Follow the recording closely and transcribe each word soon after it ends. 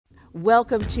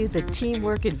Welcome to the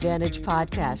Teamwork Advantage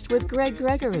podcast with Greg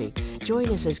Gregory. Join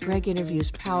us as Greg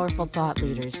interviews powerful thought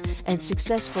leaders and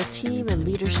successful team and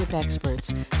leadership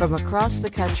experts from across the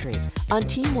country on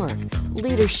teamwork,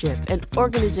 leadership, and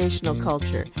organizational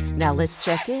culture. Now let's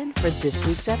check in for this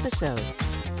week's episode.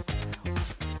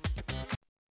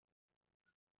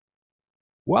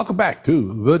 Welcome back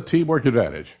to the Teamwork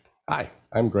Advantage. Hi,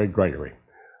 I'm Greg Gregory,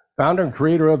 founder and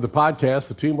creator of the podcast,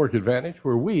 The Teamwork Advantage,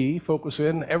 where we focus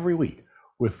in every week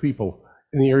with people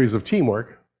in the areas of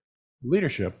teamwork,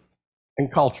 leadership,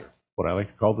 and culture, what I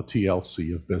like to call the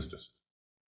TLC of business.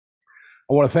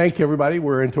 I want to thank everybody.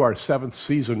 We're into our 7th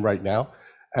season right now,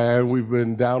 and we've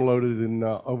been downloaded in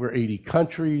over 80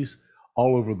 countries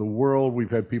all over the world. We've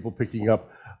had people picking up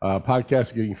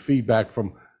podcasts, getting feedback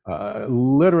from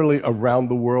literally around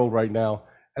the world right now.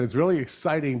 And it's really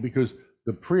exciting because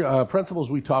the principles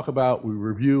we talk about, we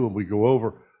review, and we go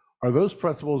over are those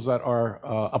principles that are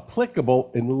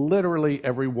applicable in literally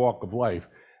every walk of life.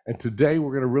 And today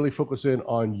we're going to really focus in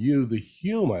on you, the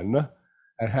human,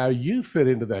 and how you fit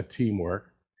into that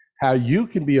teamwork, how you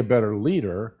can be a better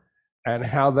leader, and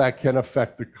how that can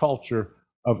affect the culture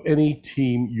of any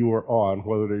team you are on,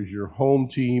 whether it is your home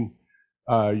team,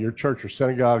 your church or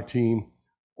synagogue team,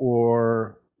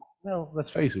 or, well, let's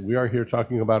face it, we are here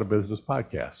talking about a business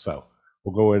podcast, so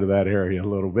we'll go into that area a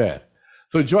little bit.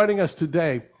 So joining us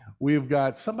today, we've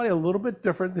got somebody a little bit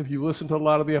different. If you listen to a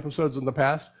lot of the episodes in the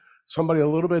past, somebody a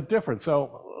little bit different.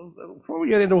 So before we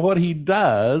get into what he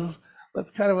does,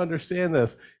 let's kind of understand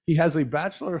this. He has a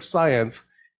Bachelor of Science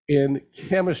in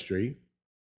Chemistry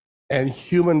and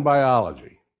Human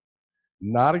Biology.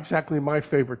 Not exactly my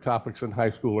favorite topics in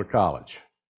high school or college.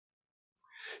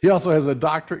 He also has a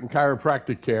doctorate in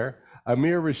chiropractic care.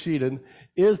 Amir Rashidian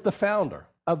is the founder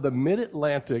of the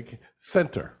Mid-Atlantic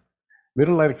Center,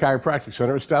 Mid-Atlantic Chiropractic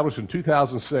Center, established in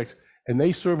 2006, and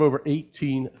they serve over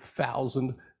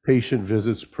 18,000 patient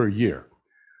visits per year.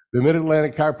 The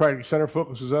Mid-Atlantic Chiropractic Center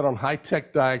focuses on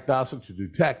high-tech diagnostics to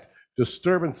detect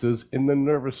disturbances in the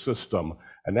nervous system.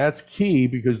 And that's key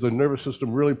because the nervous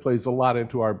system really plays a lot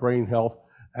into our brain health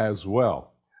as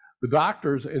well. The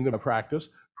doctors in the practice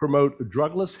promote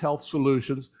drugless health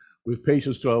solutions with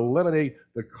patients to eliminate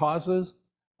the causes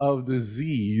of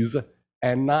disease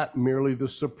and not merely the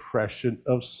suppression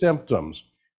of symptoms.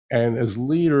 And as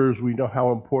leaders, we know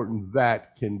how important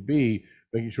that can be,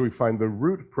 making sure we find the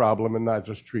root problem and not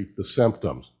just treat the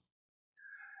symptoms.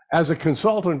 As a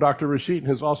consultant, Dr. Rashidian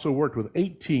has also worked with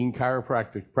 18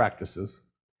 chiropractic practices.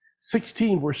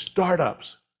 16 were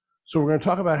startups. So we're going to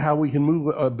talk about how we can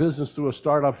move a business through a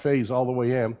startup phase all the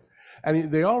way in.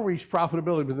 And they all reached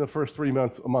profitability within the first 3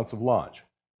 months of launch.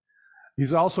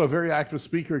 He's also a very active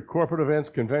speaker at corporate events,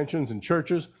 conventions, and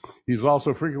churches. He's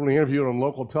also frequently interviewed on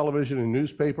local television and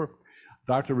newspaper.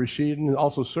 Dr. Rashidian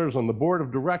also serves on the board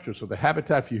of directors of the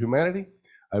Habitat for Humanity,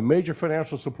 a major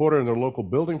financial supporter in their local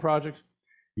building projects.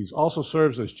 He also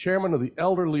serves as chairman of the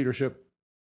elder leadership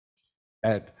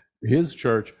at his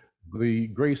church, the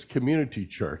Grace Community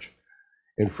Church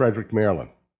in Frederick, Maryland.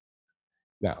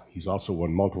 Now, he's also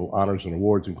won multiple honors and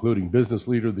awards, including Business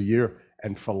Leader of the Year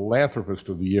and Philanthropist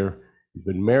of the Year. He's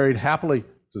been married happily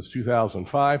since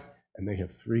 2005, and they have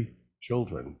 3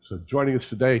 children. So joining us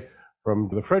today from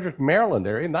the Frederick, Maryland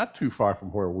area, not too far from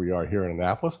where we are here in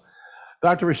Annapolis,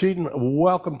 Dr. Rashidian,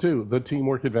 welcome to the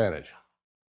Teamwork Advantage.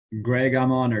 Greg,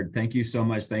 I'm honored. Thank you so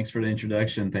much. Thanks for the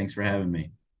introduction. Thanks for having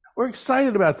me. We're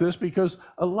excited about this because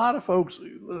a lot of folks,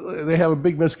 they have a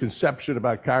big misconception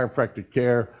about chiropractic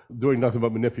care doing nothing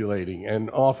but manipulating. And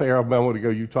off air a moment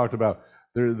ago, you talked about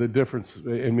the difference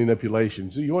in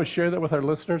manipulation. So you want to share that with our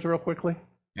listeners real quickly?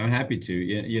 I'm happy to.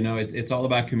 You know, it's all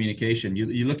about communication.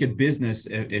 You look at business,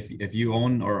 if you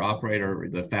own or operate or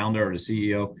the founder or the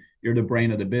CEO, you're the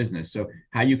brain of the business. So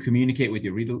how you communicate with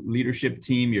your leadership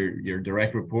team, your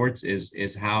direct reports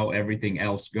is how everything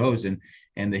else goes.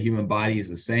 And the human body is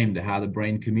the same. To how the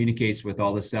brain communicates with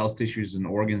all the cells, tissues, and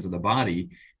organs of the body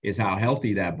is how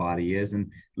healthy that body is. And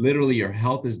literally your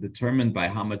health is determined by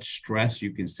how much stress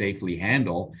you can safely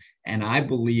handle. And I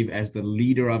believe as the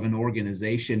leader of an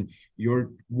organization,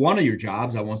 one of your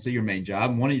jobs, I won't say your main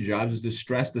job, one of your jobs is to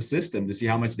stress the system to see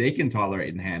how much they can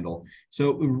tolerate and handle.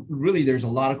 So really there's a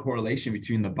lot of correlation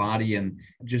between the body and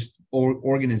just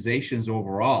organizations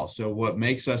overall. So what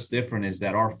makes us different is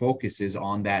that our focus is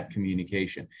on that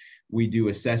communication. We do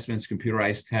assessments,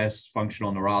 computerized tests,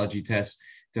 functional neurology tests,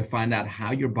 to find out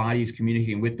how your body is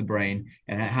communicating with the brain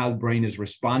and how the brain is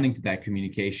responding to that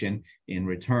communication in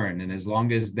return. And as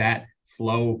long as that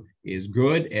flow is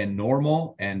good and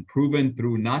normal and proven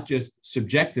through not just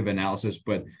subjective analysis,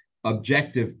 but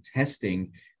objective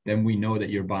testing, then we know that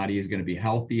your body is going to be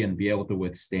healthy and be able to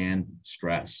withstand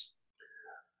stress.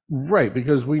 Right,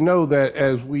 because we know that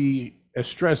as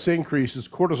stress increases,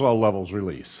 cortisol levels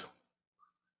release.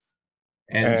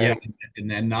 And yeah, and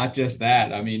then not just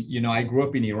that. I mean, I grew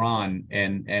up in Iran,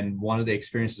 and one of the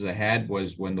experiences I had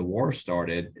was when the war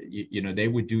started, they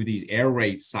would do these air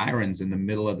raid sirens in the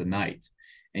middle of the night,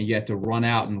 and you had to run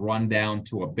out and run down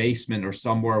to a basement or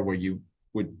somewhere where you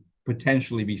would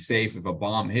potentially be safe if a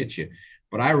bomb hit you.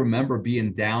 But I remember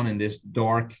being down in this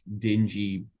dark,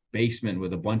 dingy basement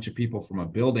with a bunch of people from a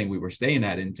building we were staying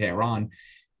at in Tehran.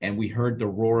 And we heard the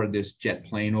roar of this jet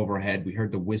plane overhead. We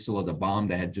heard the whistle of the bomb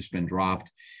that had just been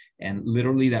dropped. And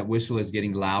literally that whistle is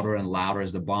getting louder and louder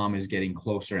as the bomb is getting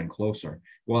closer and closer.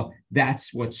 Well,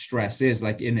 that's what stress is,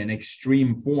 like in an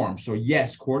extreme form. So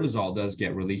yes, cortisol does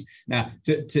get released. Now,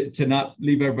 to not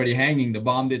leave everybody hanging, the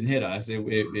bomb didn't hit us.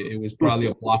 It was probably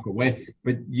a block away.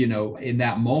 But, in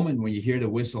that moment when you hear the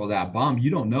whistle of that bomb, you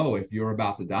don't know if you're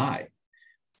about to die.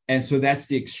 And so that's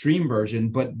the extreme version,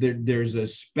 but there's a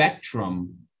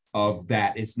spectrum of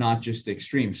that. It's not just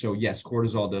extreme. So yes,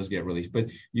 cortisol does get released, but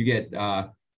you get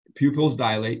pupils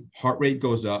dilate, heart rate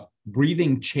goes up,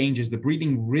 breathing changes, the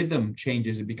breathing rhythm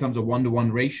changes. It becomes a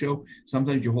 1-to-1 ratio.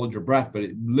 Sometimes you hold your breath, but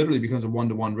it literally becomes a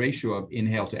 1-to-1 ratio of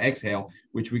inhale to exhale,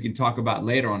 which we can talk about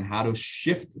later on how to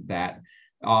shift that.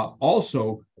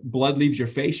 Also, blood leaves your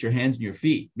face, your hands, and your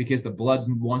feet, because the blood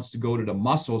wants to go to the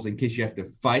muscles in case you have to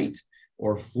fight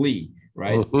or flee,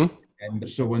 right? Mm-hmm. And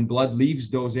so when blood leaves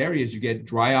those areas, you get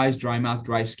dry eyes, dry mouth,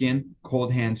 dry skin,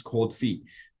 cold hands, cold feet.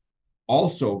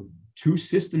 Also, 2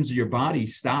 systems of your body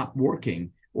stop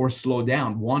working or slow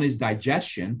down. One is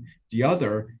digestion. The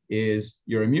other is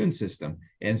your immune system.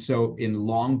 And so in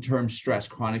long-term stress,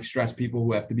 chronic stress, people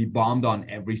who have to be bombed on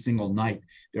every single night,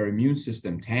 their immune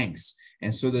system tanks.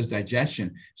 And so does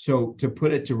digestion. So to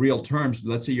put it to real terms,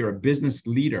 let's say you're a business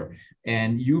leader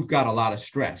and you've got a lot of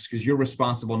stress because you're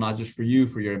responsible not just for you,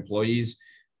 for your employees,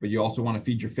 but you also want to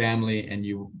feed your family, and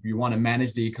you want to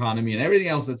manage the economy and everything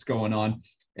else that's going on.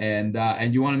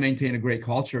 And you want to maintain a great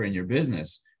culture in your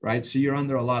business, right? So you're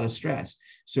under a lot of stress.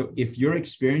 So if you're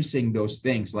experiencing those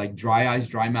things like dry eyes,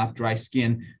 dry mouth, dry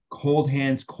skin, cold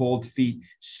hands, cold feet,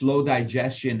 slow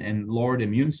digestion, and lowered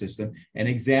immune system, an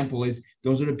example is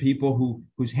those are the people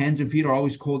whose hands and feet are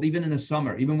always cold, even in the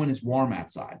summer, even when it's warm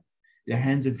outside. Their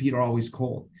hands and feet are always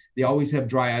cold. They always have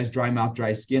dry eyes, dry mouth,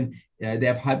 dry skin. They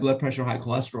have high blood pressure, high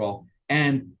cholesterol,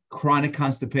 and chronic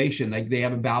constipation. Like they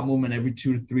have a bowel movement every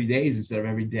 2 to 3 days instead of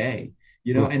every day,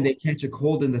 and they catch a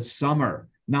cold in the summer,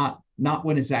 not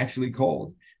when it's actually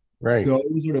cold. Right.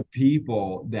 Those are the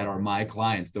people that are my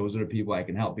clients. Those are the people I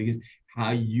can help, because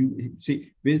how you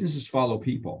see, businesses follow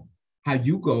people. How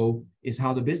you go is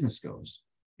how the business goes.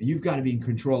 And you've got to be in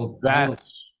control of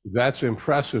That's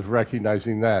impressive,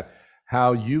 recognizing that.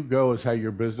 How you go is how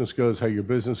your business goes. How your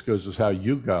business goes is how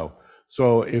you go.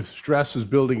 So if stress is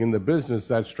building in the business,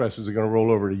 that stress is going to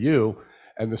roll over to you.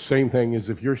 And the same thing is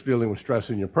if you're dealing with stress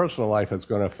in your personal life, it's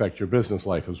going to affect your business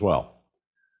life as well.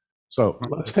 So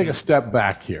let's take a step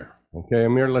back here. Okay,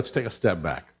 Amir, let's take a step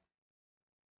back.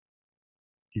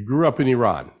 You grew up in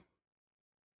Iran.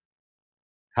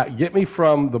 Get me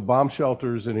from the bomb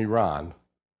shelters in Iran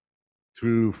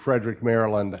to Frederick,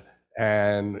 Maryland,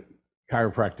 and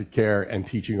chiropractic care and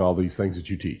teaching all these things that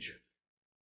you teach.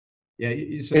 Yeah,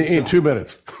 in 2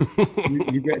 minutes.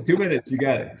 You got 2 minutes. You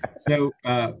got it. So,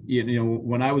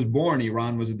 when I was born,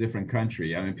 Iran was a different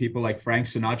country. I mean, people like Frank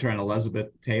Sinatra and Elizabeth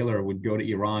Taylor would go to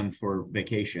Iran for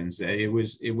vacations. It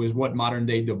was what modern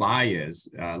day Dubai is.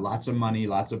 Lots of money,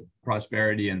 lots of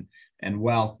prosperity and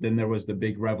wealth. Then there was the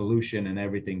big revolution and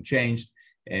everything changed.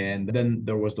 And then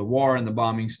there was the war and the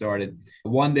bombing started.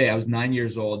 One day I was 9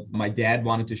 years old. My dad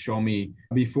wanted to show me,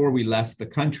 before we left the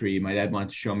country, my dad wanted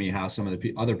to show me how some of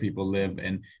the other people live.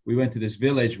 And we went to this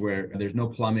village where there's no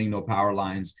plumbing, no power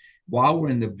lines. While we're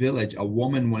in the village, a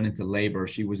woman went into labor.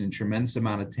 She was in tremendous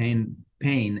amount of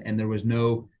pain, and there was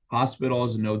no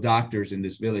hospitals and no doctors in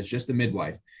this village, just a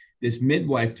midwife. This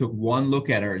midwife took one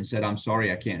look at her and said, "I'm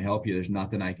sorry, I can't help you. There's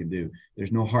nothing I can do.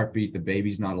 There's no heartbeat. The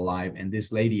baby's not alive. And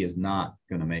this lady is not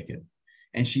going to make it."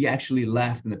 And she actually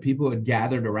left. And the people who had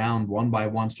gathered around one by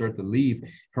one started to leave.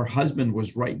 Her husband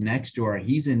was right next to her.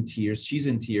 He's in tears. She's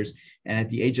in tears. And at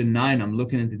the age of 9, I'm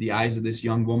looking into the eyes of this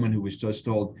young woman who was just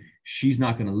told she's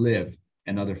not going to live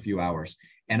another few hours.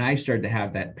 And I started to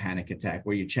have that panic attack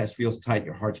where your chest feels tight,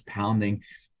 your heart's pounding.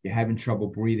 You're having trouble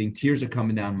breathing. Tears are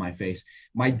coming down my face.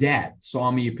 My dad saw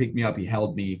me. He picked me up. He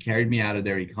held me. He carried me out of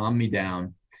there. He calmed me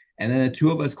down. And then the two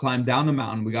of us climbed down the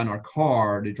mountain. We got in our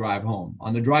car to drive home.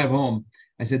 On the drive home,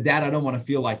 I said, "Dad, I don't want to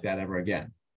feel like that ever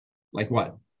again." Like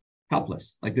what?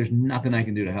 Helpless. Like there's nothing I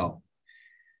can do to help.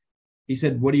 He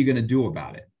said, what are you going to do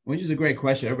about it? Which is a great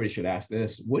question. Everybody should ask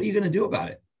this. What are you going to do about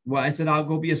it? Well, I said, I'll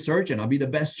go be a surgeon. I'll be the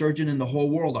best surgeon in the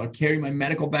whole world. I'll carry my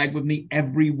medical bag with me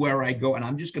everywhere I go. And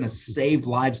I'm just going to save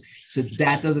lives so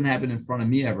that doesn't happen in front of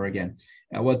me ever again.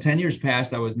 Well, 10 years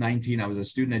passed. I was 19. I was a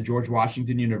student at George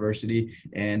Washington University.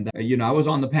 And, I was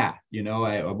on the path.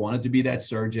 I wanted to be that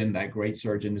surgeon, that great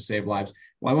surgeon to save lives.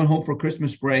 Well, I went home for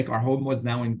Christmas break. Our home was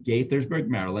now in Gaithersburg,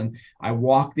 Maryland. I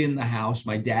walked in the house.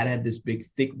 My dad had this big,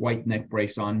 thick white neck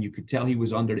brace on. You could tell he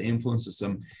was under the influence of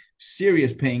some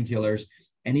serious painkillers.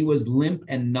 And he was limp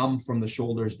and numb from the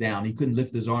shoulders down. He couldn't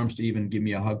lift his arms to even give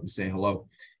me a hug to say hello.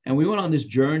 And we went on this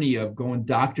journey of going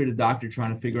doctor to doctor,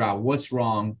 trying to figure out what's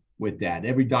wrong with Dad.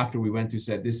 Every doctor we went to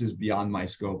said, this is beyond my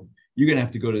scope. You're going to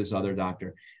have to go to this other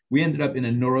doctor. We ended up in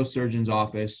a neurosurgeon's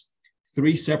office.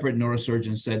 3 separate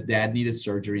neurosurgeons said Dad needed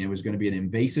surgery. It was going to be an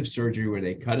invasive surgery where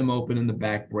they cut him open in the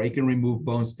back, break and remove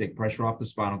bones, take pressure off the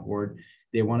spinal cord.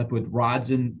 They want to put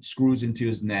rods and screws into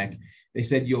his neck. They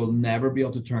said, you'll never be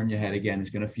able to turn your head again. It's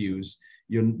going to fuse.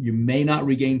 You may not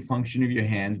regain function of your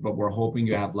hands, but we're hoping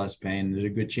you have less pain. There's a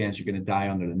good chance you're going to die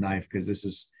under the knife because this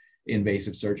is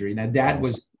invasive surgery. Now, Dad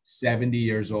was 70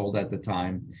 years old at the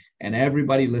time, and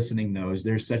everybody listening knows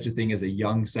there's such a thing as a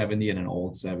young 70 and an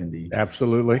old 70.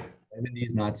 Absolutely. 70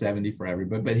 is not 70 for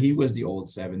everybody, but he was the old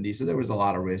 70, so there was a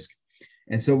lot of risk.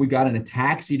 And so we got in a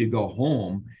taxi to go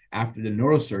home after the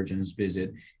neurosurgeon's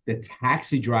visit. The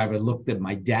taxi driver looked at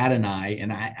my dad and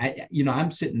I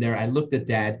I'm sitting there. I looked at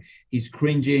Dad. He's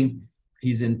cringing.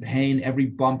 He's in pain. Every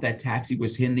bump that taxi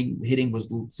was hitting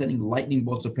was sending lightning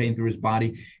bolts of pain through his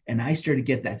body. And I started to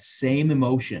get that same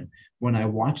emotion when I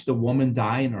watched the woman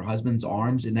die in her husband's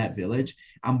arms in that village.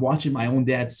 I'm watching my own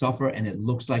dad suffer, and it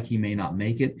looks like he may not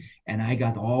make it. And I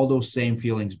got all those same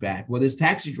feelings back. Well, this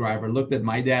taxi driver looked at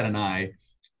my dad and I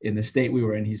in the state we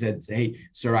were in. He said, hey,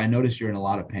 sir, I noticed you're in a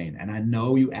lot of pain. And I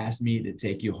know you asked me to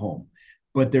take you home,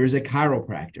 but there's a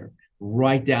chiropractor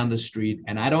right down the street.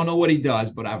 And I don't know what he does,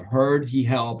 but I've heard he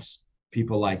helps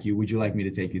people like you. Would you like me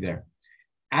to take you there?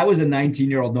 I was a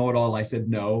 19-year-old know-it-all. I said,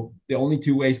 no, the only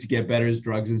 2 ways to get better is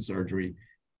drugs and surgery.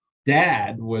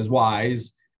 Dad was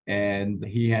wise, and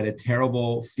he had a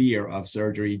terrible fear of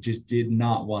surgery. He just did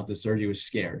not want the surgery. He was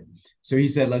scared. So he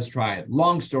said, let's try it.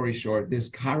 Long story short, this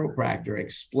chiropractor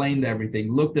explained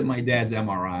everything, looked at my dad's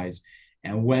MRIs,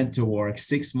 and went to work.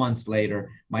 6 months later,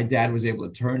 my dad was able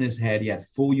to turn his head. He had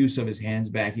full use of his hands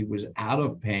back. He was out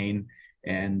of pain.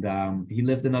 And he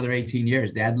lived another 18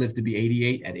 years. Dad lived to be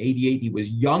 88. At 88, he was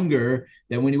younger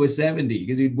than when he was 70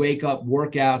 because he'd wake up,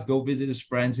 work out, go visit his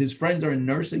friends. His friends are in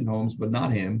nursing homes, but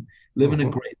not him, living a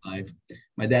great life.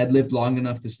 My dad lived long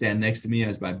enough to stand next to me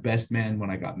as my best man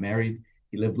when I got married.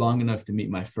 He lived long enough to meet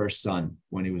my first son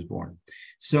when he was born.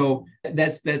 So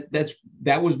that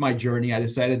was my journey. I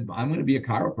decided I'm going to be a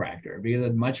chiropractor because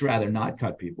I'd much rather not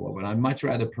cut people open. I'd much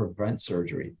rather prevent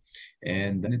surgery.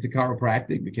 And then into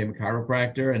chiropractic, became a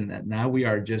chiropractor. And now we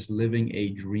are just living a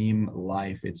dream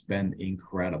life. It's been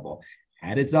incredible.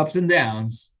 Had its ups and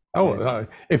downs.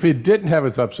 If it didn't have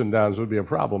its ups and downs, it would be a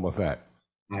problem with that.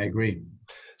 I agree.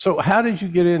 So how did you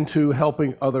get into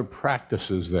helping other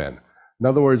practices then? In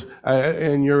other words,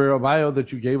 in your bio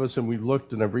that you gave us and we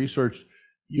looked and have researched,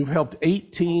 you've helped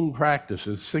 18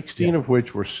 practices, 16 of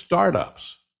which were startups.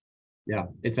 Yeah,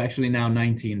 it's actually now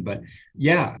 19. But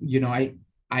yeah,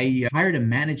 I hired a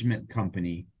management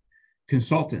company,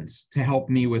 consultants, to help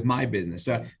me with my business.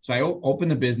 So I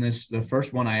opened a business. The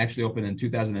first one I actually opened in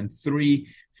 2003.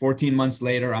 14 months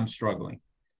later, I'm struggling.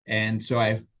 And so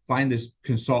I find this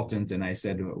consultant and I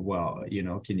said, well,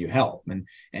 can you help?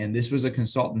 And this was a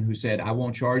consultant who said, I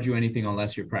won't charge you anything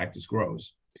unless your practice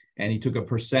grows. And he took a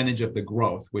percentage of the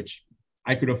growth, which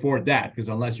I could afford that because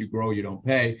unless you grow, you don't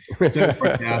pay. So it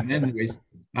worked out. And anyways,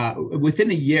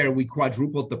 within a year, we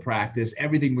quadrupled the practice.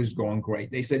 Everything was going great.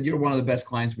 They said, you're one of the best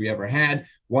clients we ever had.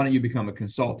 Why don't you become a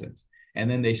consultant? And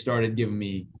then they started giving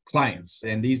me clients.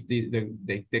 And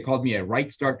they called me a Right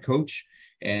Start coach.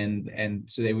 And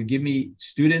so they would give me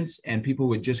students and people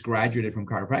who had just graduated from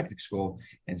chiropractic school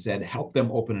and said, help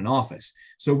them open an office.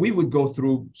 So we would go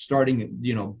through starting,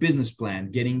 business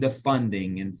plan, getting the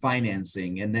funding and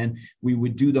financing. And then we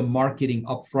would do the marketing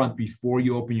upfront before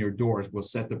you open your doors. We'll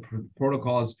set the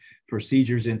protocols,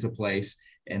 procedures into place.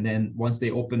 And then once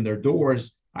they opened their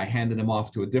doors, I handed them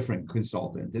off to a different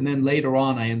consultant. And then later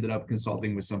on, I ended up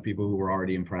consulting with some people who were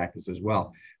already in practice as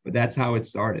well. But that's how it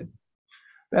started.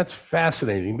 That's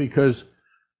fascinating because,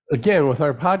 again, with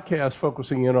our podcast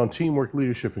focusing in on teamwork,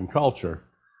 leadership, and culture,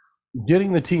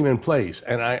 getting the team in place.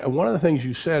 And one of the things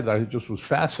you said that I just was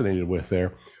fascinated with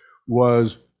there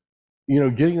was,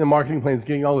 getting the marketing plans,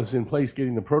 getting all this in place,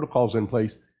 getting the protocols in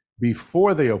place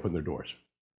before they open their doors.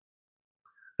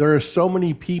 There are so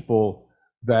many people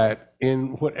that in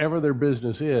whatever their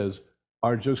business is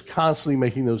are just constantly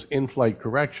making those in-flight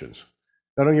corrections.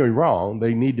 Now, don't get me wrong,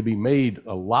 they need to be made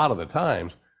a lot of the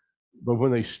times, but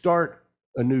when they start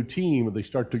a new team, or they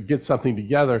start to get something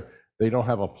together, they don't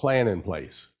have a plan in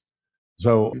place.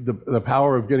 So the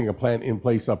power of getting a plan in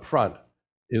place up front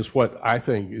is what I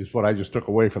think is what I just took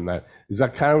away from that. Is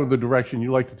that kind of the direction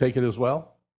you like to take it as well?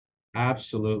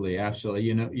 Absolutely, absolutely.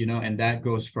 And that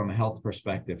goes from a health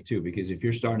perspective too, because if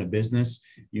you're starting a business,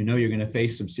 you're going to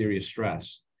face some serious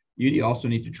stress. You also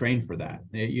need to train for that.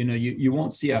 You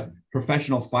won't see a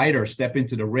professional fighter step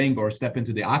into the ring or step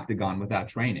into the octagon without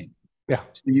training. Yeah.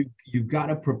 So you've got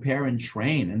to prepare and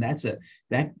train, and that's a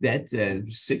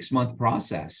 6-month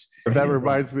process. That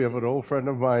reminds me of an old friend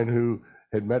of mine who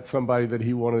had met somebody that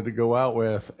he wanted to go out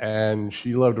with, and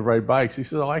she loved to ride bikes. He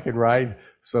said, "Oh, I can ride."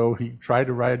 So he tried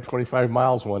to ride 25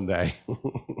 miles one day.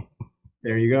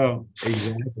 There you go.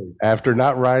 Exactly. After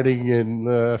not riding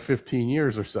in 15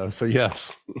 years or so. So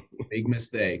yes. Big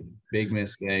mistake. Big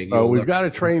mistake. So we've got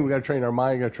to train. We've got to train our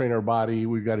mind. We've got to train our body.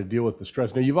 We've got to deal with the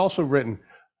stress. Now, you've also written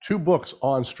 2 books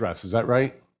on stress. Is that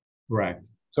right? Correct.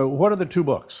 So what are the 2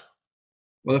 books?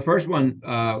 Well, the first one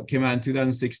came out in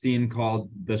 2016 called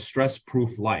The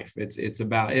Stress-Proof Life. It's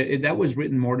about that was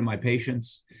written more to my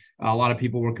patients. A lot of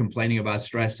people were complaining about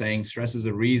stress, saying stress is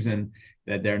a reason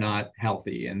that they're not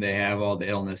healthy and they have all the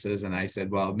illnesses. And I said,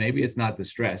 well, maybe it's not the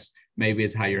stress. Maybe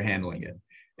it's how you're handling it.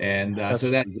 And so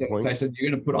I said,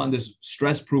 you're going to put on this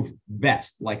stress-proof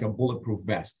vest, like a bulletproof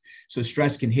vest. So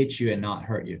stress can hit you and not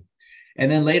hurt you.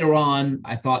 And then later on,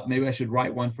 I thought maybe I should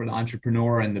write one for the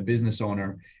entrepreneur and the business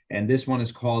owner. And this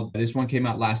one came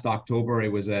out last October.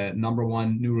 It was a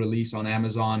 #1 new release on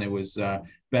Amazon. It was a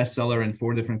bestseller in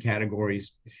 4 different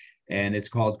categories. And it's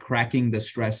called Cracking the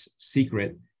Stress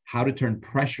Secret: How to Turn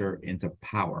Pressure into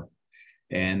Power.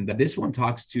 And this one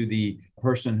talks to the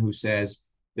person who says,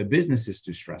 the business is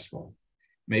too stressful.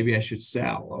 Maybe I should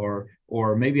sell,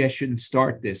 or maybe I shouldn't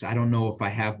start this. I don't know if I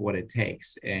have what it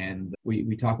takes. And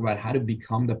we talk about how to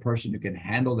become the person who can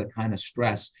handle the kind of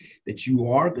stress that you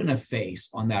are going to face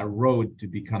on that road to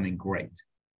becoming great.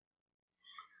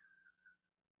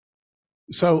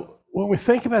 So when we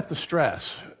think about the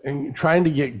stress and trying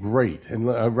to get great and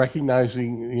recognizing,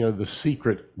 the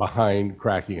secret behind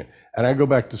cracking it, and I go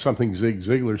back to something Zig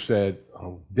Ziglar said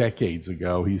decades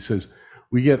ago. He says,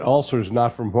 we get ulcers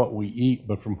not from what we eat,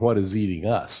 but from what is eating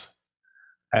us.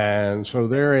 And so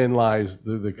therein lies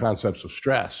the concepts of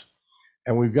stress.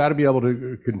 And we've got to be able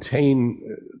to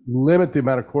limit the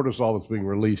amount of cortisol that's being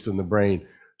released in the brain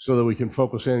so that we can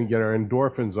focus in and get our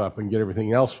endorphins up and get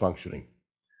everything else functioning.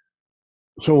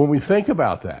 So when we think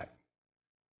about that,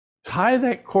 tie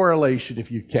that correlation,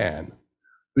 if you can,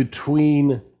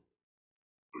 between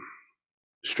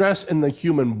stress in the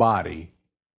human body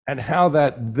and how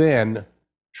that then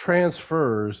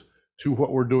transfers to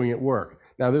what we're doing at work.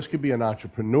 Now, this could be an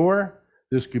entrepreneur,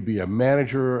 this could be a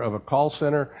manager of a call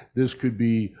center, this could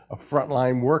be a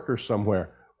frontline worker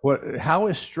somewhere. How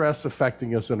is stress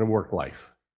affecting us in a work life?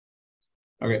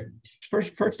 Okay.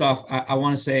 First off, I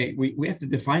want to say we have to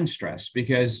define stress,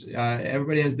 because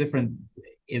everybody has different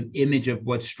image of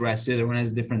what stress is. Everyone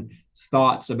has different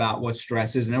thoughts about what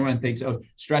stress is. And everyone thinks,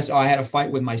 stress, I had a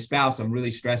fight with my spouse, I'm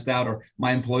really stressed out, or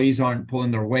my employees aren't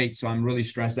pulling their weight, so I'm really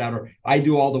stressed out, or I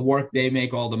do all the work, they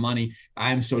make all the money,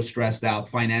 I'm so stressed out,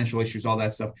 financial issues, all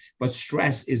that stuff. But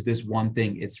stress is this one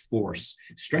thing, it's force.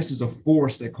 Stress is a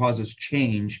force that causes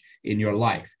change in your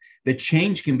life. The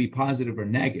change can be positive or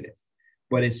negative,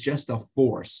 but it's just a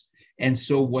force. And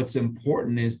so what's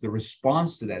important is the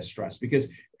response to that stress, because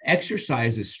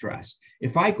exercise is stress.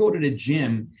 If I go to the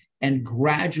gym and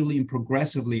gradually and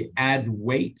progressively add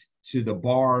weight to the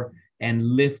bar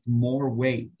and lift more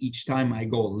weight each time I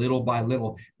go little by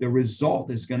little, the result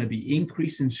is going to be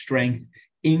increase in strength,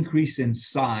 increase in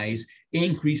size,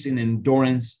 increase in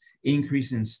endurance,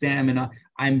 increase in stamina.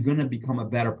 I'm going to become a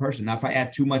better person. Now, if I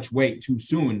add too much weight too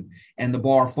soon and the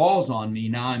bar falls on me,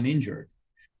 now I'm injured.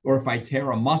 Or if I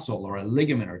tear a muscle or a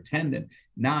ligament or tendon,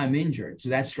 now I'm injured. So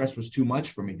that stress was too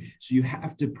much for me. So you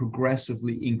have to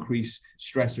progressively increase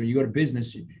stress. Or you go to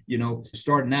business,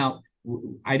 starting out,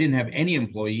 I didn't have any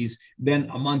employees. Then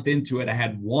a month into it, I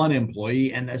had 1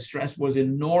 employee and the stress was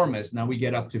enormous. Now we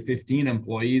get up to 15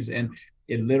 employees and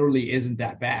it literally isn't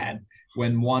that bad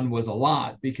when 1 was a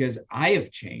lot, because I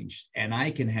have changed and I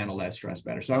can handle that stress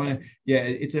better. So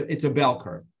it's a bell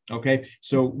curve. Okay.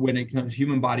 So when it comes to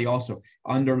human body also,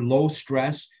 under low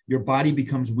stress, your body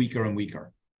becomes weaker and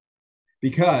weaker.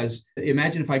 Because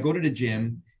imagine if I go to the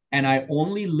gym and I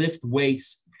only lift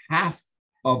weights half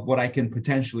of what I can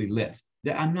potentially lift,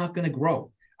 I'm not going to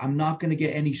grow. I'm not going to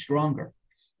get any stronger.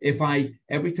 If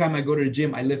every time I go to the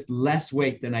gym, I lift less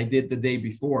weight than I did the day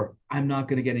before, I'm not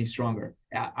going to get any stronger.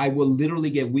 I will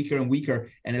literally get weaker and weaker,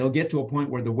 and it'll get to a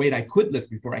point where the weight I could lift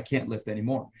before, I can't lift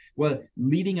anymore. Well,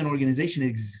 leading an organization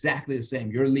is exactly the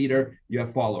same. You're a leader, you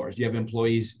have followers, you have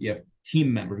employees, you have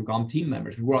team members. We call them team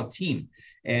members. We're all a team.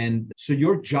 And so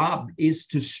your job is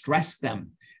to stress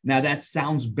them. Now that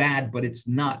sounds bad, but it's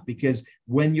not, because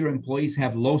when your employees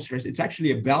have low stress, it's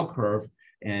actually a bell curve.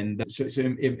 And so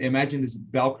imagine this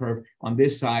bell curve. On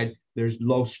this side, there's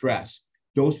low stress.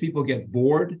 Those people get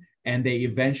bored and they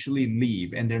eventually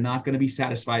leave, and they're not going to be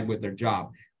satisfied with their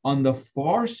job. On the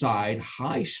far side,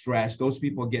 high stress, those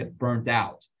people get burnt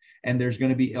out. And there's going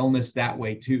to be illness that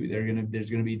way too. There's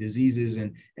going to be diseases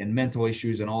and mental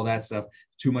issues and all that stuff,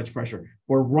 too much pressure.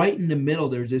 But right in the middle,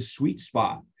 there's this sweet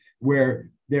spot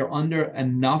where they're under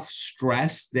enough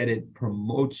stress that it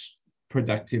promotes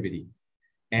productivity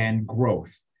and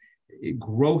growth.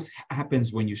 Growth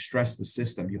happens when you stress the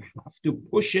system. You have to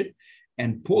push it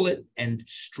and pull it and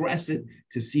stress it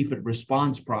to see if it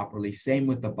responds properly. Same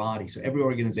with the body. So every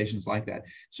organization is like that.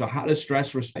 So how does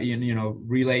stress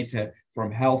relate to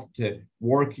from health to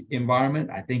work environment?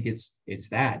 I think it's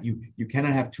that you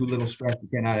cannot have too little stress. You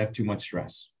cannot have too much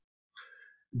stress.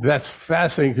 That's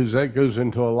fascinating, because that goes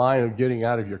into a line of getting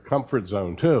out of your comfort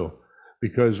zone too.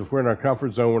 Because if we're in our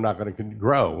comfort zone, we're not going to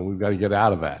grow, and we've got to get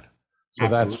out of that. So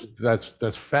Absolutely.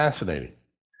 that's fascinating.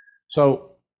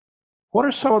 So what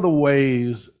are some of the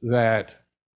ways that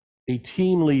a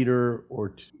team leader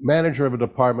or manager of a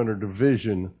department or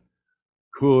division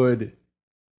could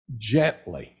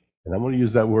gently, and I'm going to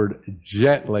use that word,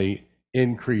 gently,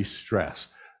 increase stress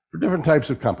for different types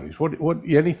of companies? What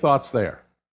any thoughts there?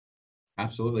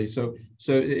 Absolutely. So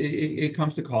it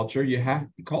comes to culture. You have,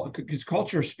 because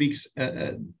culture speaks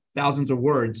thousands of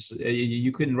words.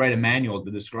 You couldn't write a manual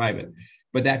to describe it.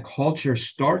 But that culture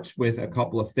starts with a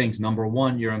couple of things. Number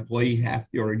one, your employee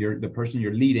the person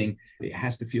you're leading, it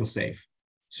has to feel safe.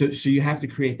 So you have to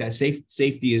create that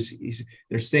safety is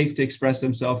they're safe to express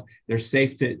themselves. They're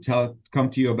safe to come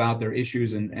to you about their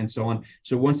issues and so on.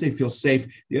 So once they feel safe,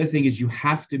 the other thing is you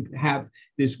have to have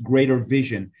this greater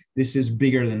vision. This is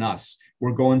bigger than us.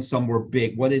 We're going somewhere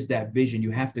big. What is that vision?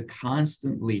 You have to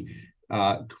constantly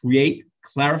create,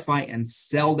 clarify, and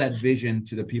sell that vision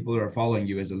to the people that are following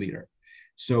you as a leader.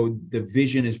 So the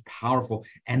vision is powerful.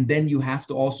 And then you have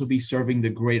to also be serving the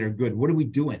greater good. What are we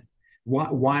doing?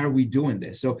 Why are we doing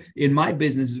this? So in my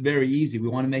business, it's very easy. We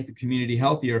want to make the community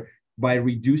healthier by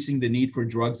reducing the need for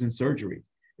drugs and surgery.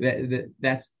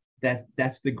 That's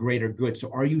the greater good.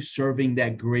 So are you serving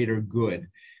that greater good?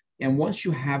 And once you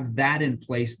have that in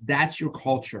place, that's your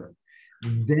culture.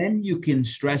 Then you can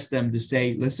stress them to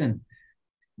say, listen,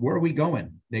 where are we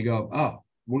going? They go, oh,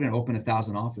 we're going to open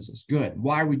 1,000 offices. Good.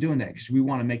 Why are we doing that? Because we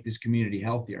want to make this community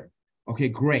healthier. Okay,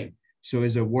 great. So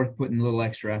is it worth putting a little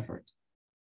extra effort?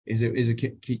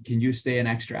 Can you stay an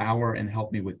extra hour and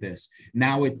help me with this?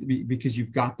 Now because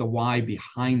you've got the why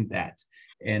behind that.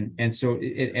 And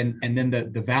then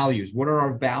the values. What are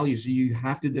our values? You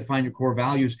have to define your core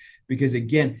values, because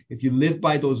again, if you live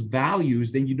by those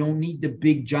values, then you don't need the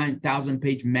big giant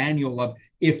 1,000-page manual of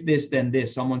if this, then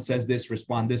this. Someone says this,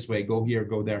 respond this way, go here,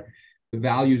 go there. The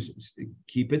values,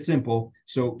 keep it simple.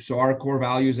 So our core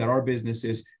values at our business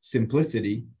is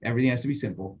simplicity. Everything has to be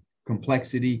simple.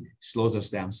 Complexity slows us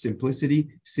down. Simplicity,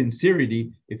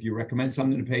 sincerity. If you recommend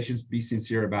something to patients, be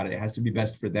sincere about it. It has to be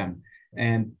best for them.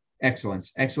 And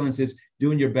excellence. Excellence is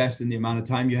doing your best in the amount of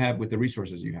time you have with the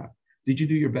resources you have. Did you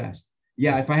do your best?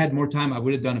 Yeah, if I had more time, I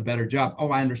would have done a better job.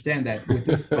 Oh, I understand that. With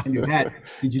the time you had,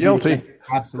 did you Guilty. do your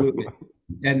Absolutely.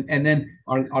 And then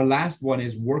our last one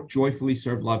is work joyfully,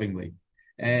 serve lovingly.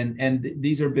 And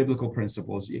these are biblical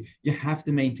principles. You have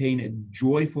to maintain a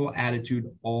joyful attitude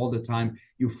all the time.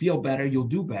 You feel better, you'll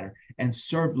do better, and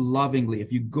serve lovingly.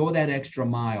 If you go that extra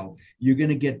mile, you're going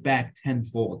to get back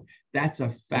tenfold. That's a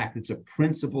fact. It's a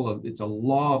principle it's a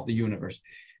law of the universe.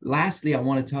 Lastly, I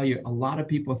want to tell you, a lot of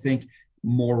people think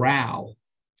morale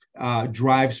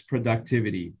drives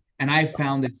productivity. And I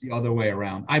found it's the other way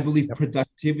around. I believe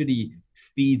productivity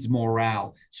feeds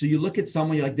morale. So you look at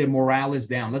someone, you're like, their morale is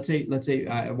down. Let's say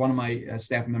one of my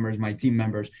staff members, my team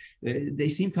members, they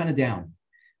seem kind of down.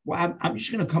 Well, I'm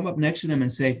just going to come up next to them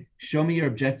and say, show me your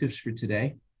objectives for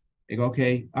today. They go,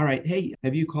 okay, all right. Hey,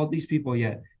 have you called these people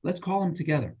yet? Let's call them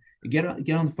together. Get on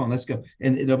the phone. Let's go.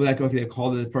 And they'll be like, okay, they call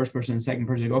the first person and the second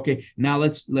person. They go, okay, now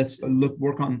let's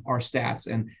work on our stats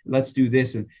and let's do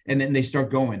this. And then they start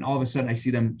going. All of a sudden, I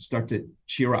see them start to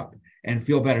cheer up and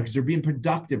feel better because they're being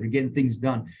productive and getting things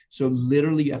done. So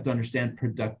literally, you have to understand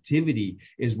productivity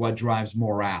is what drives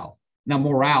morale. Now,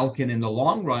 morale can, in the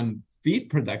long run, defeat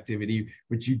productivity,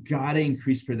 but you got to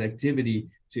increase productivity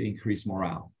to increase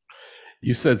morale.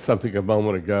 You said something a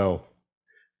moment ago,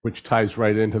 which ties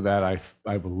right into that,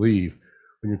 I believe,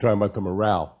 when you're talking about the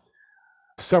morale.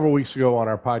 Several weeks ago on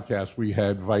our podcast, we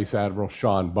had Vice Admiral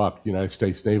Sean Buck, United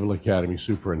States Naval Academy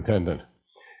Superintendent.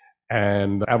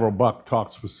 And Admiral Buck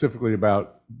talked specifically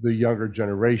about the younger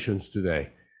generations today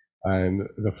and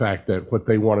the fact that what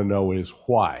they want to know is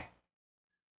why.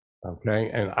 Okay,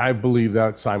 and I believe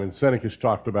that Simon Sinek has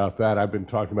talked about that. I've been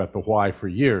talking about the why for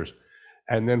years.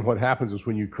 And then what happens is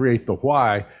when you create the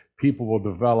why, people will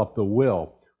develop the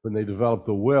will. When they develop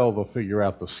the will, they'll figure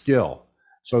out the skill.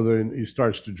 So then he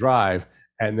starts to drive,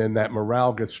 and then that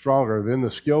morale gets stronger, then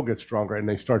the skill gets stronger, and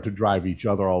they start to drive each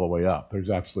other all the way up. There's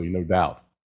absolutely no doubt.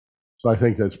 So I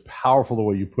think that's powerful the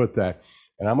way you put that.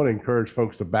 And I'm going to encourage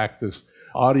folks to back this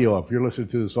audio up. If you're listening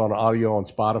to this on audio on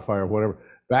Spotify or whatever,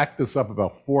 back this up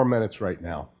about 4 minutes right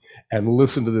now and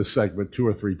listen to this segment 2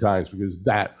 or 3 times, because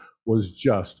that was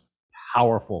just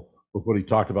powerful with what he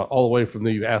talked about, all the way from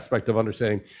the aspect of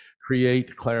understanding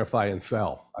create, clarify, and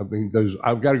sell. I mean,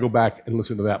 I've got to go back and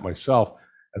listen to that myself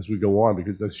as we go on,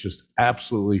 because that's just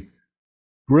absolutely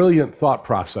brilliant thought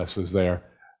processes there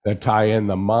that tie in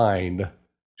the mind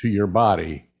to your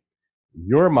body,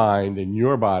 your mind and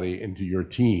your body into your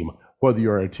team, whether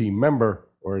you're a team member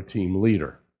or a team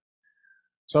leader.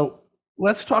 So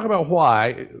let's talk about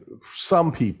why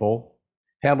some people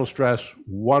handle stress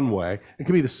one way. It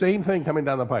can be the same thing coming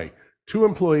down the pike. 2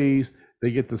 employees,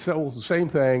 they get the same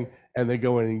thing, and they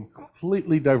go in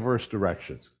completely diverse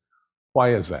directions.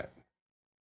 Why is that?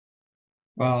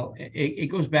 Well, it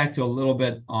goes back to a little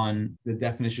bit on the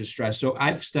definition of stress. So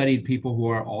I've studied people who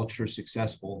are ultra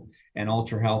successful and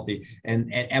ultra healthy.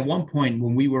 And at one point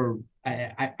when we were,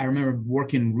 I remember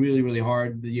working really, really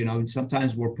hard,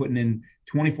 sometimes we're putting in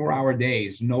 24-hour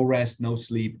days, no rest, no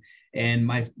sleep. And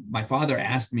my father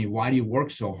asked me, why do you work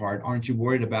so hard? Aren't you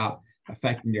worried about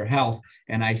affecting your health?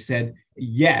 And I said,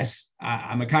 yes,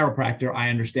 I'm a chiropractor. I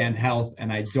understand health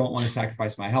and I don't want to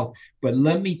sacrifice my health. But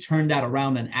let me turn that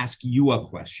around and ask you a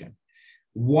question.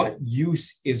 What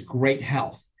use is great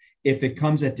health if it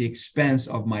comes at the expense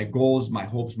of my goals, my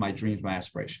hopes, my dreams, my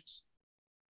aspirations?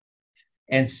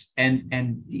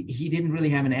 And he didn't really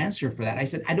have an answer for that. I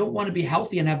said, I don't want to be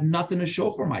healthy and have nothing to show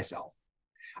for myself.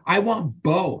 I want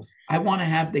both. I want to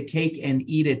have the cake and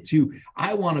eat it too.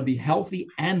 I want to be healthy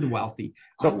and wealthy.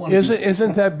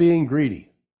 Isn't that being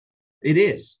greedy? It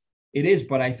is.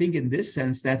 But I think in this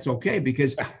sense, that's okay,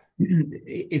 because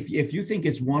if you think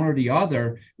it's one or the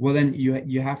other, well, then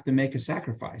you have to make a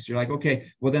sacrifice. You're like,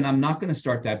 okay, well, then I'm not going to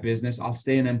start that business. I'll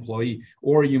stay an employee.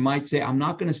 Or you might say, I'm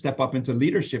not going to step up into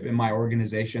leadership in my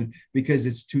organization because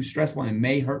it's too stressful and it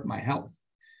may hurt my health.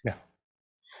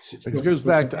 It goes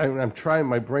back to, I'm trying,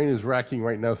 my brain is racking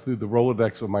right now through the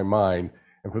Rolodex of my mind.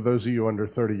 And for those of you under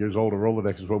 30 years old, a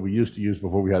Rolodex is what we used to use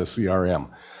before we had a CRM,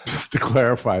 just to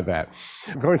clarify that.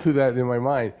 I'm going through that in my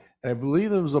mind. And I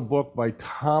believe there was a book by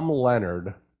Tom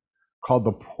Leonard called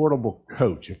The Portable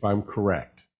Coach, if I'm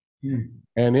correct.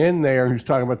 And in there, he's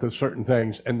talking about the certain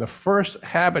things. And the first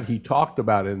habit he talked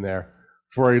about in there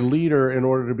for a leader in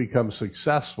order to become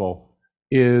successful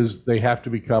is they have to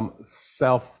become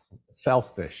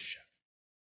selfish.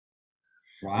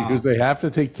 Wow. Because they have to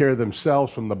take care of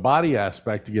themselves from the body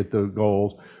aspect to get the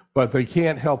goals, but they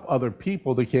can't help other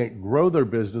people. They can't grow their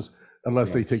business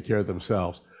unless they take care of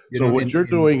themselves. What you're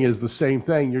doing is the same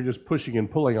thing. You're just pushing and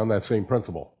pulling on that same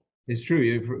principle. It's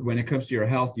true. When it comes to your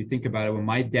health, you think about it. When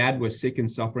my dad was sick and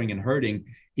suffering and hurting,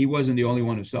 he wasn't the only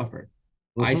one who suffered.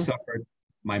 I suffered.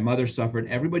 My mother suffered.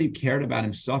 Everybody who cared about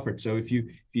him suffered. So if you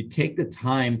take the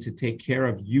time to take care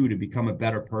of you to become a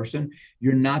better person,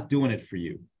 you're not doing it for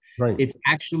you. Right. It's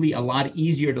actually a lot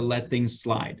easier to let things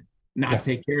slide, not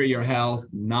take care of your health,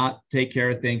 not take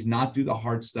care of things, not do the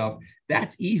hard stuff.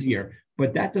 That's easier,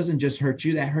 but that doesn't just hurt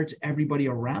you. That hurts everybody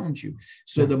around you.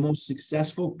 So the most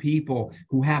successful people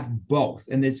who have both,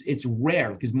 and it's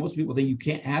rare because most people think you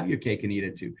can't have your cake and eat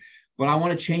it too. But I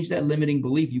want to change that limiting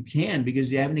belief. You can,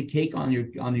 because having a cake on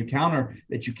your counter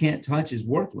that you can't touch is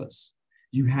worthless.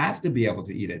 You have to be able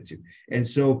to eat it too. And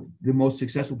so the most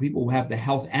successful people who have the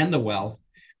health and the wealth,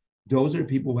 those are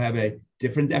people who have a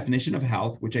different definition of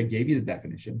health, which I gave you the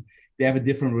definition. They have a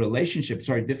different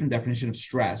different definition of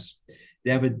stress.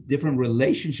 They have a different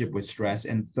relationship with stress.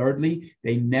 And thirdly,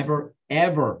 they never,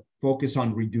 ever focus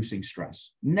on reducing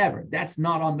stress. Never. That's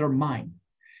not on their mind.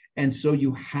 And so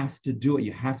you have to do it.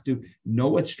 You have to know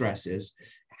what stress is,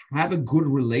 have a good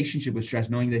relationship with stress,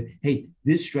 knowing that, hey,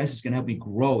 this stress is going to help me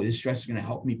grow. This stress is going to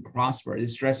help me prosper.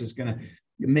 This stress is going to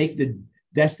make the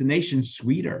destination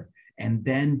sweeter. And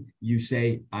then you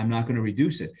say, I'm not going to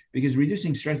reduce it, because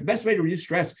reducing stress, the best way to reduce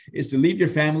stress is to leave your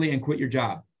family and quit your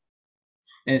job.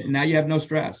 And now you have no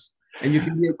stress. And you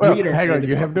can be a leader. Hang on,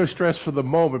 you have no stress for the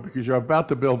moment because you're about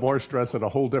to build more stress in a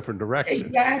whole different direction.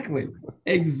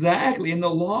 Exactly. In the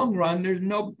long run, there's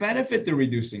no benefit to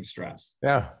reducing stress.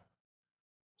 Yeah.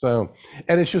 So,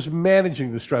 and it's just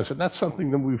managing the stress. And that's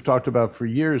something that we've talked about for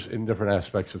years in different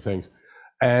aspects of things.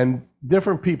 And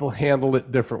different people handle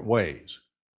it different ways.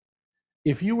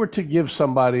 If you were to give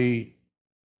somebody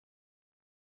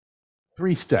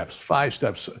 3 steps, 5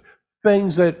 steps,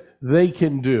 things that they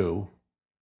can do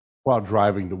while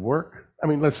driving to work. I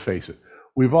mean, let's face it.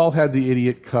 We've all had the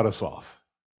idiot cut us off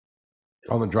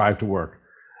on the drive to work.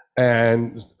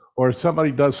 Or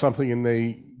somebody does something and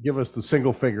they give us the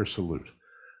single finger salute.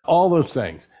 All those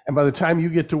things. And by the time you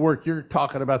get to work, you're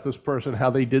talking about this person, how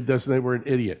they did this and they were an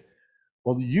idiot.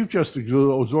 Well, you just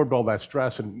absorbed all that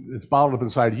stress and it's bottled up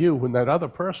inside you when that other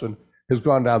person has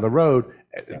gone down the road.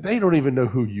 They don't even know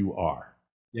who you are.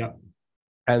 Yeah.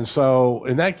 And so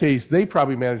in that case, they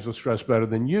probably managed the stress better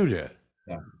than you did.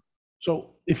 Yeah.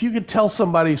 So if you could tell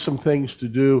somebody some things to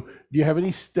do you have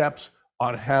any steps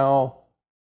on how,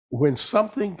 when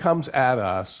something comes at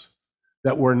us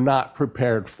that we're not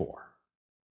prepared for,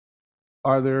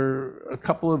 are there a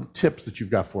couple of tips that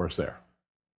you've got for us there?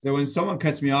 So when someone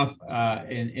cuts me off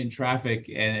in traffic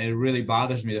and it really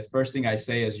bothers me, the first thing I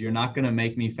say is, you're not going to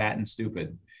make me fat and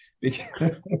stupid.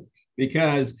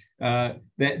 Because that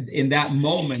in that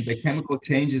moment, the chemical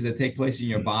changes that take place in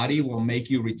your body will make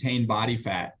you retain body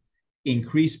fat,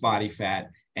 increase body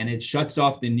fat, and it shuts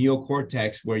off the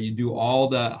neocortex where you do all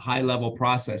the high level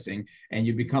processing and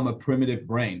you become a primitive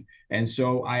brain. And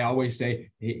so I always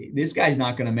say, hey, this guy's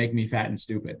not going to make me fat and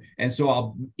stupid. And so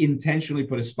I'll intentionally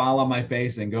put a smile on my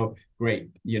face and go, great,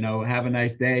 have a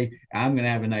nice day. I'm going to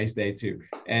have a nice day too.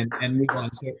 And move on.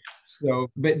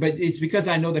 But it's because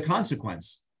I know the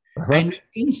consequence. I know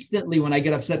instantly when I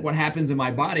get upset what happens in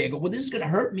my body. I go, well, this is going to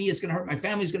hurt me. It's going to hurt my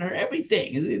family. It's going to hurt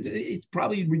everything. It's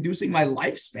probably reducing my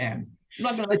lifespan. I'm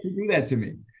not going to let you do that to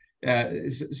me.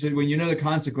 So when you know the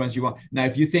consequence, you want. Now,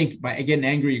 if you think by getting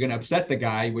angry, you're going to upset the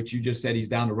guy, which you just said he's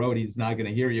down the road, he's not going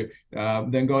to hear you,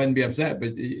 then go ahead and be upset.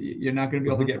 But you're not going to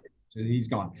be able to get. So he's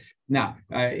gone. Now,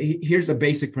 here's the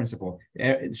basic principle.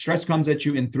 Stress comes at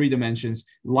you in 3 dimensions.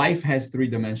 Life has 3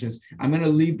 dimensions. I'm going to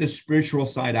leave the spiritual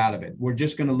side out of it. We're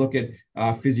just going to look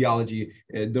at physiology.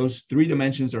 Those 3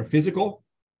 dimensions are physical,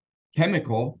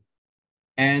 chemical,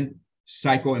 and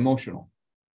psycho-emotional.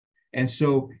 And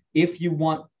so if you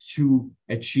want to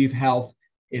achieve health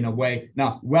in a way,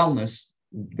 now wellness,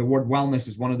 the word wellness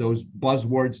is one of those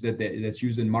buzzwords that's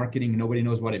used in marketing. Nobody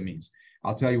knows what it means.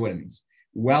 I'll tell you what it means.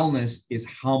 Wellness is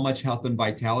how much health and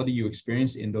vitality you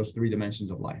experience in those 3 dimensions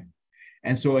of life.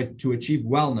 And so to achieve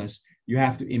wellness, you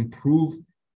have to improve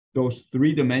those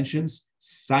 3 dimensions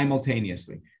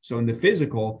simultaneously. So in the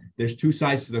physical, there's 2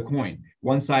 sides to the coin.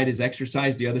 One side is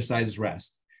exercise, the other side is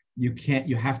rest.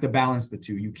 You have to balance the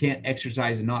 2. You can't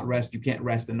exercise and not rest. You can't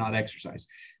rest and not exercise.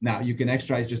 Now, you can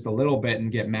exercise just a little bit and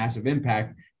get massive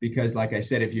impact because, like I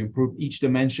said, if you improve each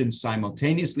dimension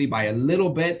simultaneously by a little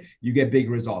bit, you get big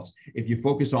results. If you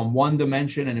focus on one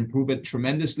dimension and improve it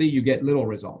tremendously, you get little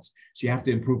results. So you have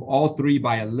to improve all 3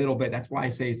 by a little bit. That's why I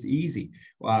say it's easy.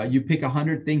 You pick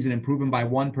 100 things and improve them by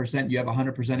 1%, you have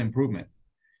 100% improvement.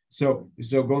 So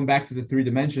going back to the 3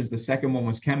 dimensions, the second one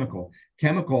was chemical.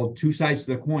 Chemical, 2 sides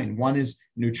to the coin. One is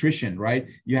nutrition, right?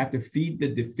 You have to feed the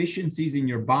deficiencies in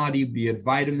your body, be it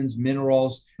vitamins,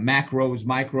 minerals, macros,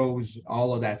 micros,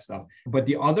 all of that stuff. But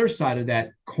the other side of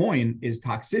that coin is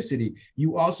toxicity.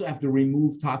 You also have to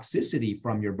remove toxicity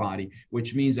from your body,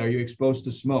 which means, are you exposed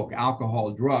to smoke, alcohol,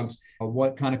 drugs?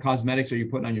 What kind of cosmetics are you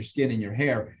putting on your skin and your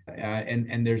hair?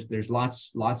 And there's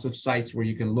lots of sites where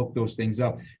you can look those things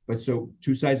up. But so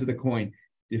 2 sides of the coin.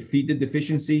 Defeat the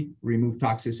deficiency, remove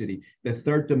toxicity. The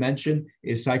third dimension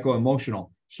is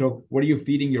psycho-emotional. So what are you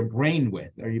feeding your brain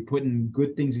with? Are you putting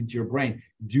good things into your brain?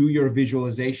 Do your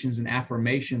visualizations and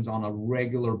affirmations on a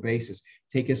regular basis.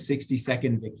 Take a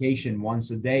 60-second vacation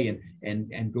once a day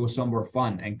and go somewhere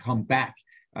fun and come back.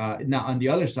 Now, on the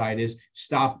other side is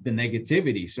stop the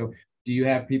negativity. So do you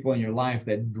have people in your life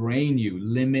that drain you,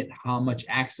 limit how much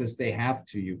access they have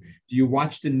to you? Do you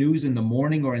watch the news in the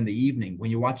morning or in the evening?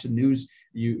 When you watch the news,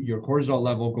 your cortisol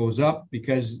level goes up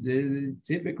because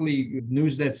typically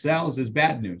news that sells is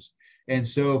bad news. And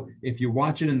so if you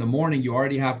watch it in the morning, you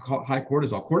already have high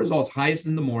cortisol. Cortisol is highest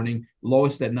in the morning,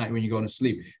 lowest at night when you're going to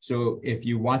sleep. So if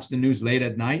you watch the news late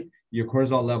at night, your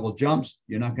cortisol level jumps,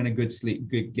 you're not going to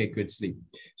get good sleep.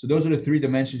 So those are the three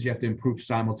dimensions you have to improve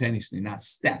simultaneously, not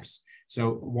steps.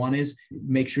 So one is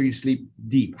make sure you sleep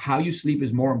deep. How you sleep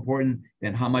is more important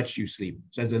than how much you sleep.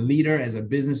 So as a leader, as a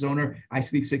business owner, I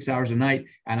sleep 6 hours a night,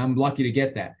 and I'm lucky to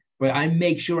get that. But I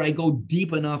make sure I go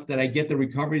deep enough that I get the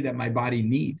recovery that my body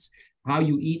needs. How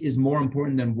you eat is more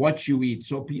important than what you eat.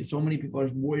 So many people are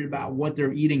worried about what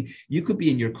they're eating. You could be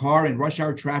in your car in rush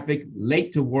hour traffic,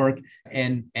 late to work,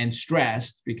 and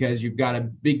stressed because you've got a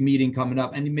big meeting coming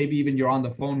up, and maybe even you're on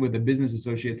the phone with a business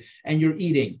associate and you're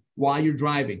eating while you're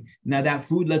driving. Now that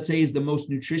food, let's say, is the most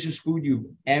nutritious food you've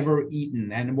ever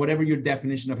eaten, and whatever your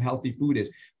definition of healthy food is.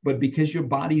 But because your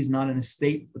body is not in a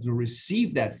state to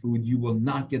receive that food, you will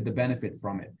not get the benefit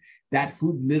from it. That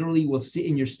food literally will sit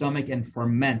in your stomach and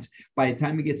ferment. By the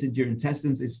time it gets into your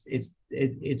intestines,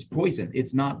 it's poison.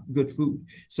 It's not good food.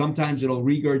 Sometimes it'll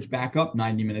regurge back up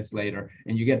 90 minutes later,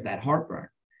 and you get that heartburn.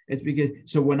 It's because,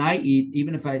 so when I eat,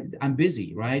 even if I'm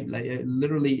busy, right? Like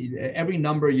literally every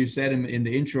number you said in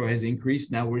the intro has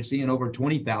increased. Now we're seeing over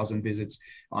 20,000 visits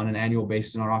on an annual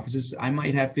basis in our offices. I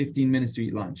might have 15 minutes to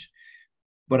eat lunch,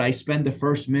 but I spend the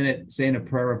first minute saying a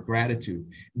prayer of gratitude.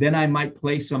 Then I might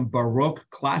play some Baroque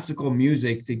classical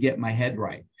music to get my head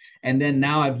right. And then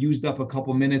now I've used up a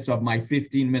couple minutes of my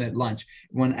 15-minute lunch.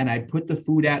 And I put the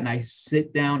food out and I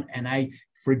sit down and I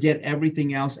forget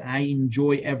everything else and I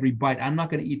enjoy every bite. I'm not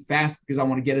going to eat fast because I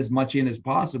want to get as much in as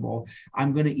possible.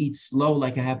 I'm going to eat slow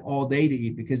like I have all day to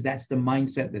eat, because that's the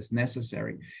mindset that's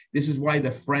necessary. This is why the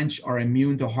French are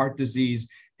immune to heart disease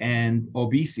and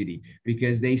obesity,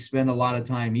 because they spend a lot of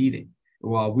time eating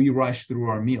while we rush through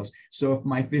our meals. So if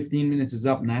my 15 minutes is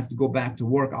up and I have to go back to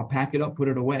work, I'll pack it up, put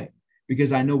it away,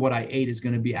 because I know what I ate is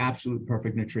going to be absolute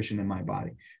perfect nutrition in my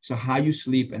body. So how you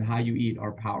sleep and how you eat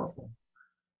are powerful.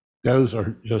 Those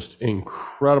are just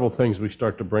incredible things we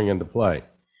start to bring into play,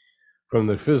 from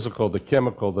the physical, the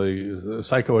chemical, the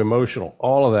psycho-emotional,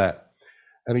 all of that.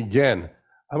 And again,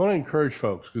 I want to encourage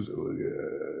folks, because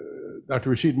Dr.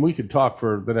 Rashidian, we could talk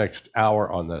for the next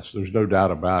hour on this. There's no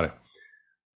doubt about it.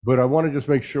 But I want to just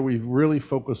make sure we really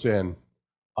focus in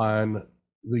on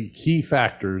the key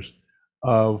factors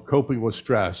of coping with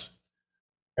stress.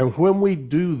 And when we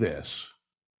do this,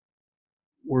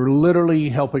 we're literally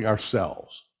helping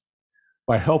ourselves.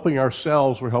 By helping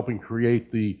ourselves, we're helping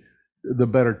create the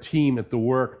better team at the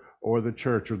work or the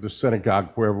church or the synagogue,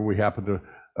 wherever we happen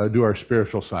to do our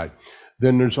spiritual side.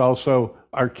 Then there's also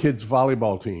our kids'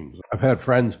 volleyball teams. I've had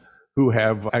friends who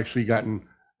have actually gotten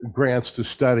grants to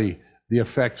study the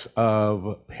effects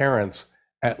of parents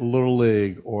at Little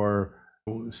League or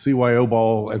CYO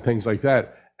ball and things like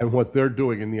that, and what they're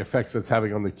doing and the effects it's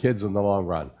having on the kids in the long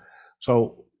run.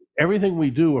 So everything we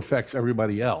do affects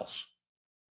everybody else.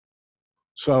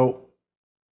 So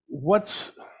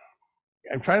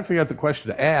I'm trying to figure out the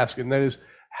question to ask, and that is,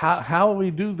 how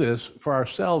we do this for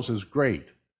ourselves is great.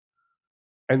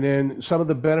 And then some of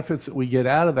the benefits that we get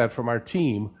out of that from our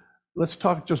team. Let's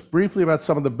talk just briefly about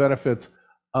some of the benefits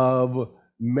of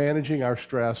managing our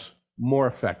stress more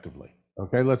effectively.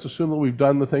 Okay, let's assume that we've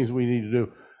done the things we need to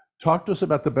do. Talk to us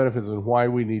about the benefits and why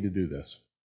we need to do this.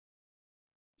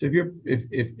 So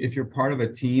if you're part of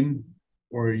a team,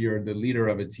 or you're the leader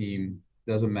of a team,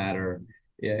 doesn't matter.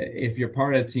 If you're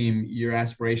part of a team, your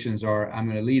aspirations are, I'm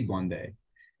going to lead one day.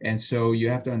 And so you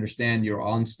have to understand you're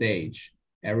on stage.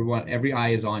 Every eye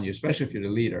is on you, especially if you're the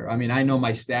leader. I mean, I know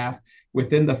my staff,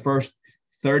 within the first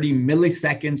 30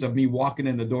 milliseconds of me walking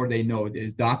in the door, they know,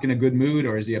 is Doc in a good mood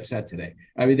or is he upset today?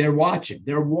 I mean, they're watching.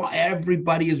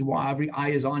 Every eye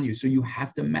is on you. So you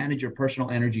have to manage your personal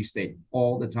energy state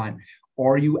all the time.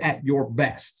 Are you at your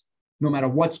best? No matter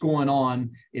what's going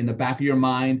on in the back of your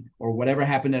mind, or whatever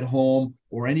happened at home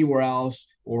or anywhere else,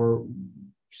 or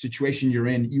situation you're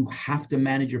in, you have to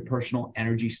manage your personal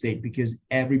energy state, because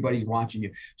everybody's watching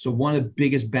you. So one of the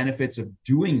biggest benefits of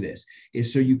doing this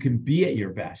is so you can be at your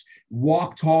best.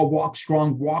 Walk tall, walk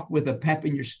strong, walk with a pep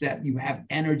in your step. You have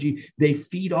energy. They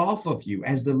feed off of you.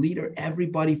 As the leader,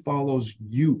 everybody follows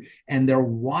you, and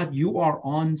you are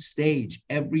on stage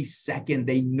every second.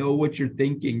 They know what you're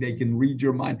thinking. They can read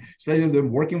your mind, especially if they're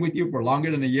working with you for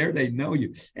longer than a year. They know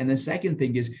you. And the second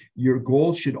thing is, your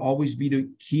goal should always be to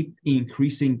keep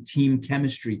increasing team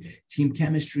chemistry. Team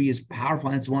chemistry is powerful.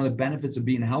 And it's one of the benefits of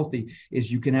being healthy,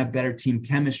 is you can have better team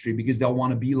chemistry, because they'll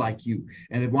want to be like you.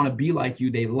 And they want to be like you.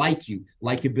 They like you.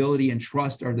 Likability and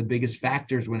trust are the biggest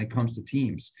factors when it comes to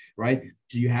teams, right?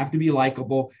 So you have to be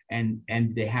likable, and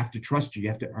they have to trust you. You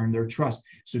have to earn their trust.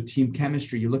 So team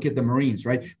chemistry, you look at the Marines,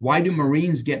 right? Why do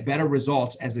Marines get better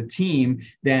results as a team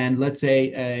than, let's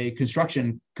say, a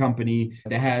construction company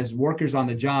that has workers on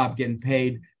the job getting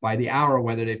paid by the hour,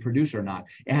 whether they produce or not?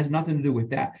 It has nothing to do with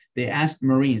that. They asked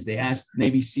Marines, they asked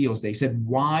Navy SEALs, they said,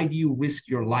 why do you risk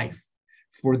your life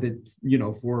for the,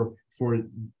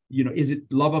 is it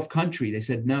love of country? They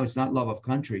said, no, it's not love of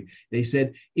country. They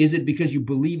said, is it because you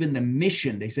believe in the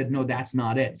mission? They said, no, that's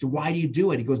not it. So why do you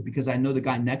do it? He goes, because I know the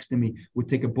guy next to me would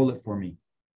take a bullet for me.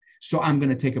 So I'm going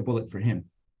to take a bullet for him.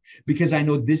 Because I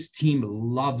know this team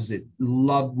loves it.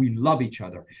 We love each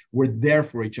other. We're there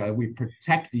for each other. We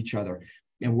protect each other.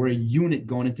 And we're a unit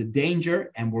going into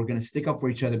danger, and we're going to stick up for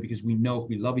each other because we know if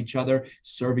we love each other,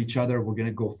 serve each other, we're going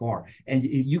to go far. And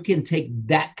you can take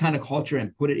that kind of culture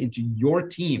and put it into your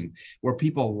team where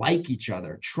people like each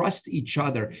other, trust each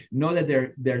other, know that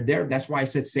they're there. That's why I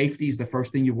said safety is the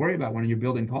first thing you worry about when you're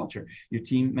building culture. Your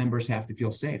team members have to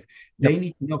feel safe. They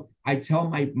need to know. I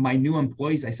tell my new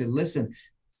employees, I said, listen,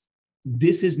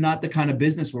 this is not the kind of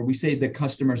business where we say the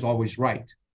customer's always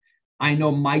right. I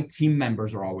know my team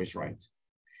members are always right.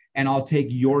 And I'll take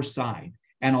your side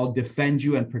and I'll defend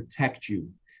you and protect you.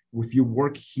 If you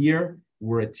work here,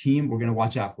 we're a team. We're going to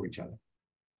watch out for each other.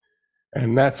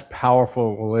 And that's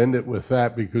powerful. We'll end it with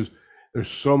that because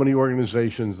there's so many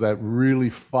organizations that really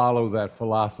follow that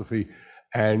philosophy,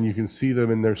 and you can see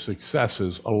them in their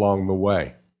successes along the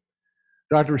way.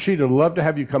 Dr. Rashidian, I'd love to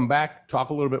have you come back, talk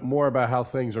a little bit more about how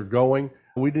things are going.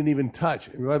 We didn't even touch,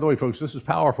 and by the way, folks, this is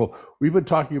powerful. We've been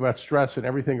talking about stress and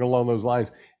everything along those lines,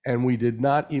 and we did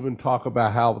not even talk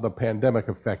about how the pandemic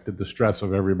affected the stress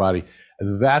of everybody.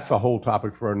 And that's a whole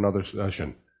topic for another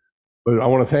session. But I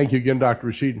want to thank you again, Dr.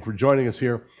 Rashidian, for joining us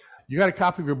here. You got a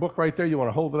copy of your book right there. You want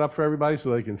to hold it up for everybody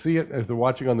so they can see it as they're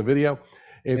watching on the video.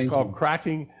 It's called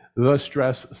Cracking the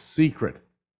Stress Secret.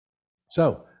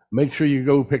 So make sure you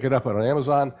go pick it up on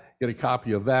Amazon, get a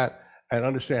copy of that, and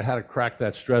understand how to crack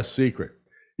that stress secret.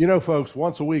 You know, folks,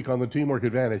 once a week on the Teamwork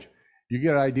Advantage, you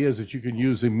get ideas that you can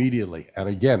use immediately. And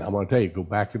again, I'm going to tell you, go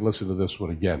back and listen to this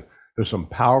one again. There's some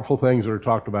powerful things that are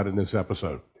talked about in this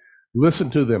episode. Listen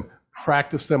to them,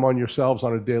 practice them on yourselves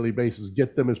on a daily basis,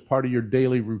 get them as part of your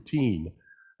daily routine.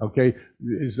 Okay,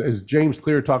 as James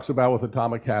Clear talks about with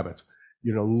Atomic Habits,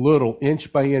 you know, little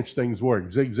inch by inch things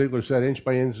work. Zig Ziglar said inch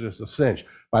by inch is a cinch,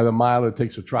 by the mile it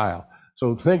takes a trial.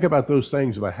 So think about those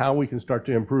things, about how we can start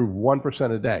to improve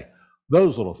 1% a day,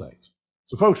 those little things.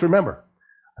 So folks, remember,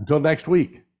 until next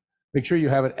week, make sure you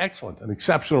have an excellent, an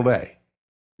exceptional day,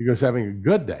 because having a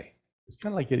good day is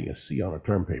kind of like getting a C on a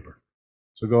term paper.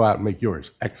 So go out and make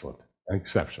yours excellent and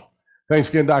exceptional. Thanks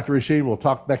again, Dr. Rashidian. We'll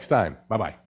talk next time.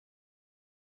 Bye-bye.